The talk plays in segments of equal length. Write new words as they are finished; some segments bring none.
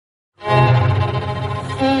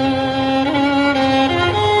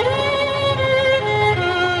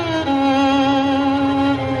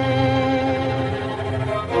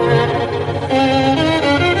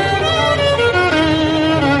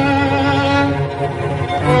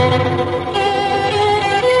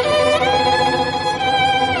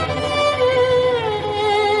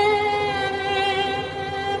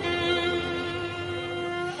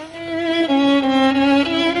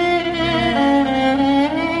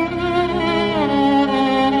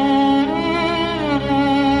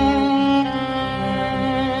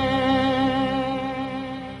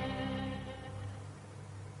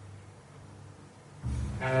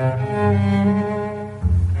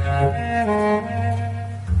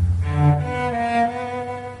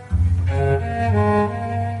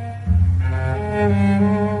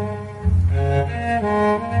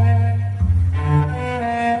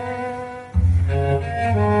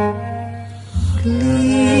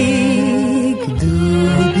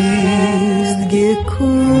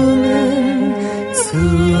gekommen zu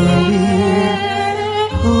mir,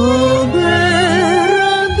 aber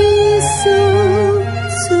ein bisschen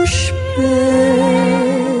zu spät.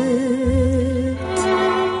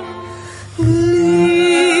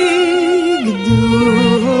 Glik, du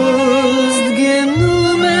hast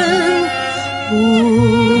genommen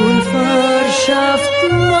und verschafft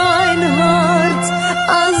mein Herz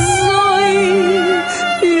so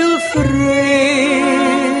viel Fried.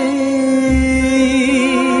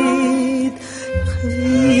 Ich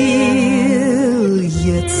will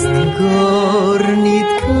jetzt gar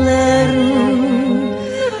nicht klären,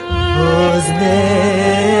 was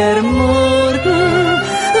der Morgen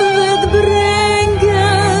wird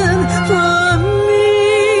bringen von mir.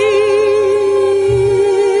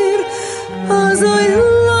 Also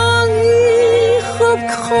lang ich hab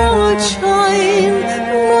gehört, ein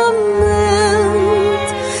Moment,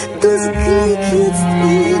 das Glück jetzt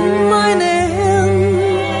in meine Hände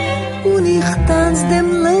und ich tanz den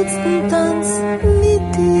letzten Tanz mit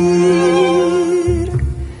dir.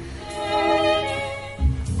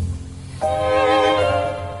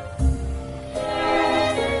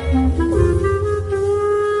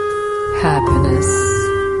 Happiness.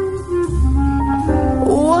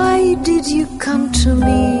 Why did you come to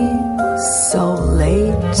me so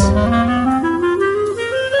late?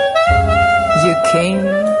 You came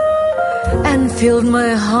and filled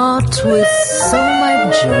my heart with so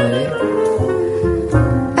much joy,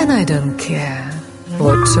 and I don't care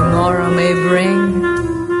what tomorrow may bring,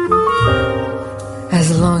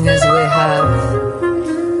 as long as we have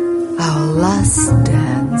our last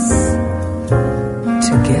dance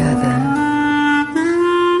together.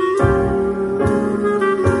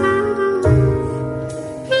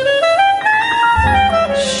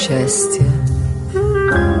 Счастье,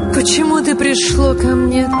 почему ты пришло ко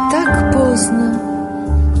мне так поздно?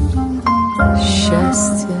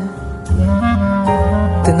 Счастье,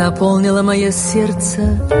 ты наполнила мое сердце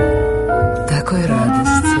такой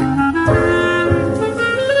радостью.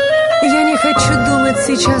 Я не хочу думать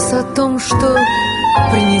сейчас о том, что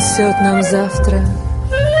принесет нам завтра.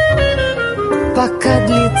 Пока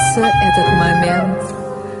длится этот момент,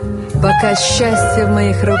 пока счастье в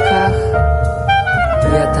моих руках,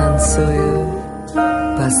 я танцую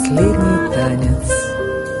последний танец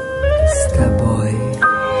с тобой.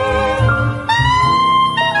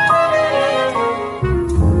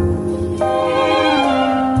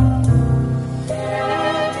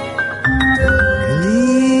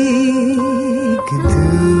 Glik, du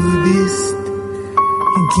bist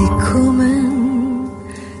gekommen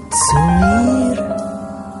zu mir,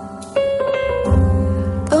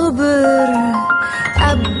 aber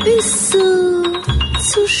ein bisschen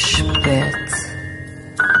zu spät.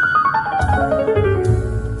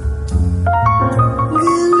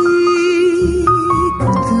 Glik,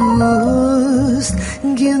 du hast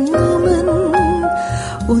genommen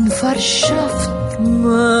und verschafft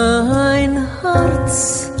mein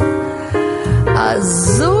Herz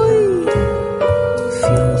so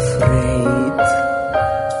viel Fried.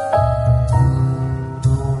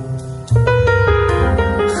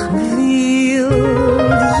 Ich will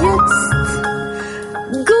jetzt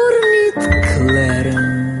gar nicht klären,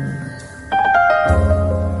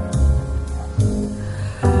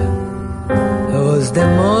 was der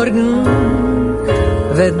Morgen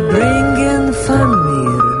wird bringen von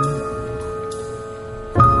mir.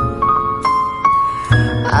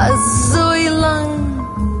 So lang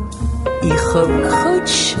ich hab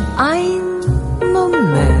kurz ein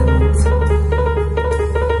Moment,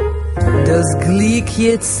 das Glück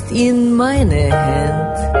jetzt in meine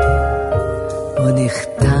Hand und ich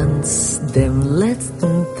tanz dem